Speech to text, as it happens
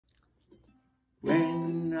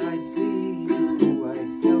When I see you, I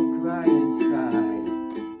still cry inside.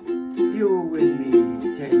 You were with me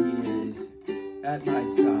 10 years at my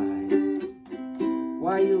side.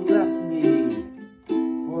 Why you left me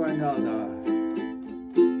for another?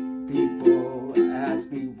 People ask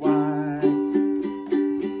me why.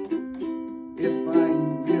 If I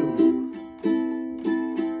knew,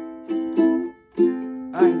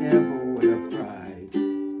 I never would have cried.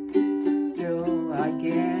 Still, I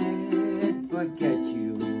can't forget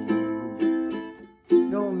you,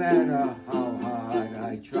 no matter how hard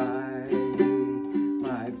I try.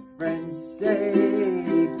 My friends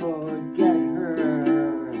say forget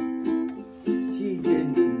her, she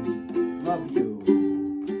didn't love you.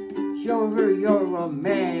 Show her you're a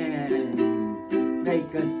man,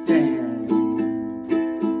 make a stand,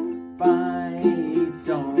 find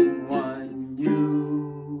someone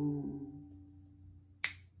new.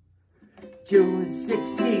 June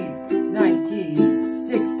 16th,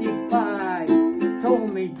 1965, told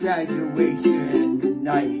me graduation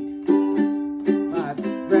night. My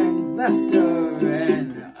friend Lester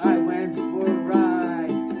and I went for a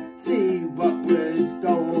ride, see what was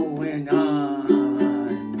going on.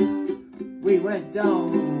 We went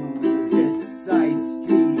down this side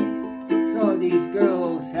street, saw these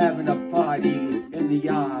girls having a party in the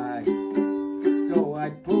yard. So I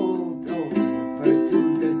pulled over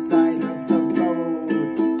to the side of the road.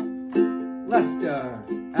 Lester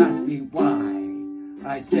asked me why.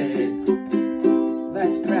 I said,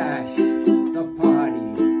 let's crash the party.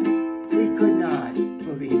 He could not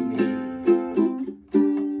believe me.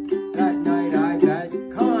 That night I got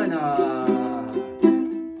cornered.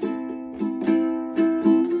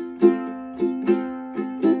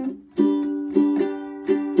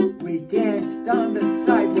 We danced on the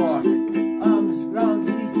sidewalk, arms round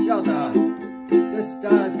each other. The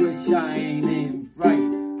stars were shining bright.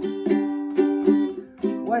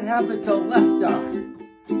 What happened to Lester?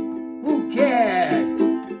 Who cared?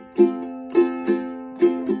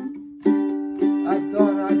 I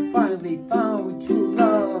thought I finally found true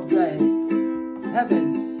love, that heaven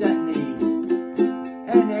sent me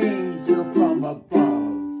an angel from above.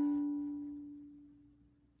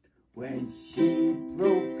 When she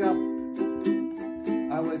broke up,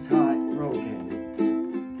 I was heartbroken.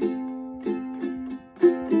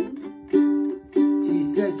 She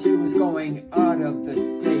said she was going out of the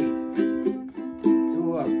state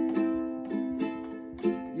to a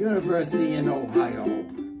university in Ohio.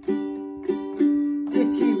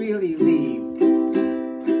 Did she really leave